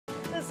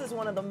is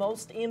one of the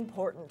most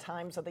important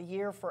times of the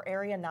year for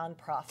area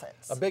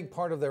nonprofits. A big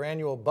part of their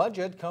annual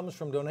budget comes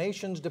from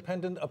donations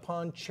dependent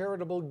upon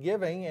charitable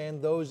giving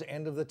and those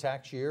end of the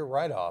tax year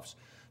write-offs.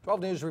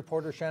 12 News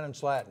reporter Shannon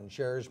Slatton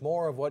shares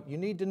more of what you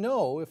need to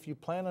know if you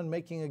plan on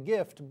making a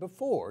gift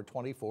before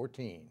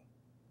 2014.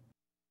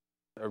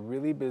 A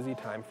really busy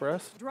time for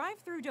us.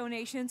 Drive-through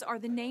donations are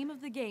the name of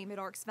the game at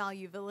Arks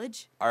Value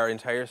Village. Our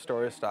entire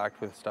store is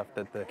stocked with stuff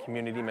that the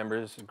community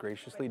members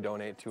graciously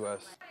donate to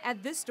us.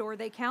 At this store,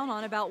 they count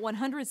on about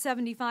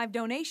 175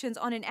 donations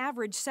on an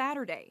average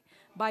Saturday.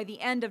 By the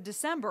end of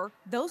December,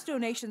 those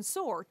donations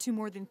soar to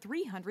more than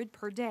 300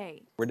 per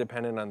day. We're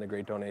dependent on the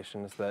great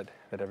donations that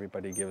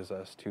everybody gives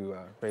us to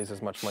raise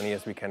as much money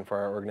as we can for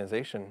our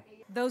organization.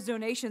 Those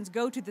donations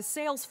go to the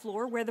sales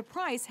floor where the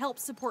price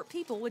helps support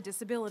people with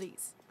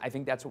disabilities. I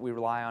think that's what we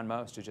rely on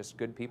most, is just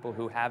good people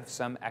who have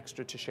some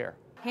extra to share.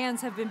 Hands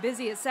have been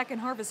busy at Second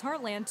Harvest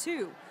Heartland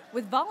too,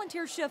 with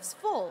volunteer shifts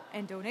full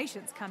and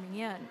donations coming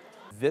in.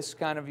 This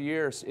kind of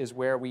year is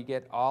where we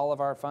get all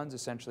of our funds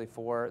essentially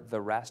for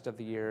the rest of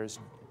the year's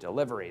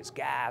deliveries,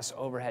 gas,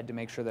 overhead, to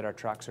make sure that our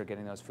trucks are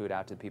getting those food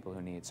out to the people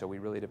who need. So we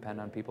really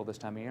depend on people this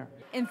time of year.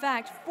 In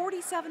fact,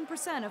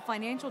 47% of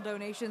financial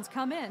donations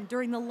come in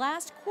during the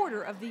last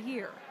quarter of the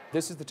year.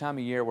 This is the time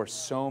of year where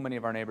so many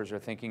of our neighbors are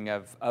thinking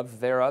of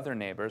their other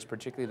neighbors,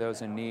 particularly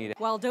those in need.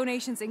 While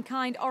donations in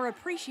kind are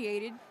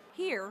appreciated,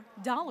 here,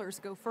 dollars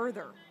go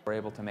further. We're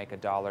able to make a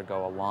dollar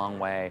go a long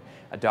way.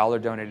 A dollar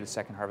donated to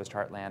Second Harvest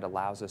Heartland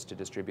allows us to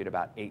distribute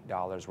about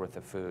 $8 worth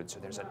of food. So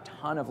there's a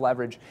ton of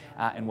leverage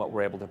in what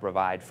we're able to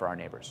provide for our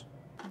neighbors.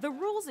 The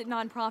rules at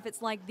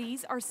nonprofits like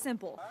these are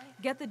simple.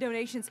 Get the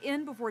donations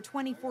in before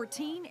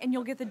 2014 and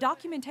you'll get the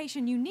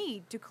documentation you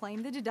need to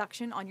claim the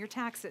deduction on your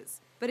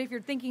taxes. But if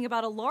you're thinking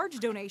about a large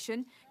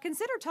donation,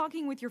 consider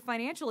talking with your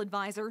financial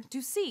advisor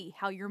to see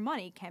how your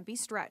money can be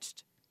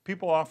stretched.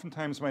 People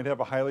oftentimes might have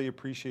a highly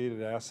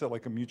appreciated asset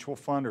like a mutual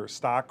fund or a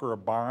stock or a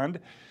bond,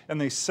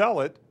 and they sell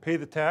it, pay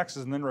the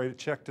taxes, and then write a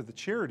check to the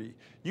charity.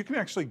 You can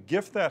actually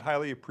gift that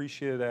highly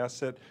appreciated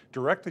asset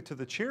directly to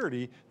the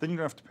charity, then you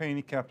don't have to pay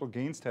any capital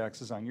gains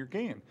taxes on your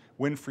gain.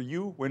 Win for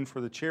you, win for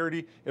the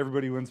charity,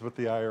 everybody wins with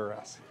the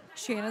IRS.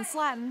 Shannon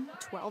Slatton,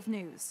 12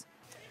 News.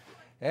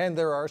 And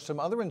there are some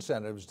other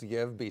incentives to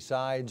give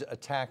besides a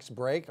tax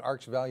break.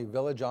 Arks Value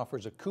Village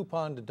offers a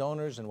coupon to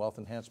donors, and Wealth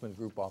Enhancement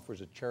Group offers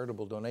a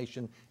charitable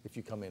donation if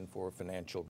you come in for a financial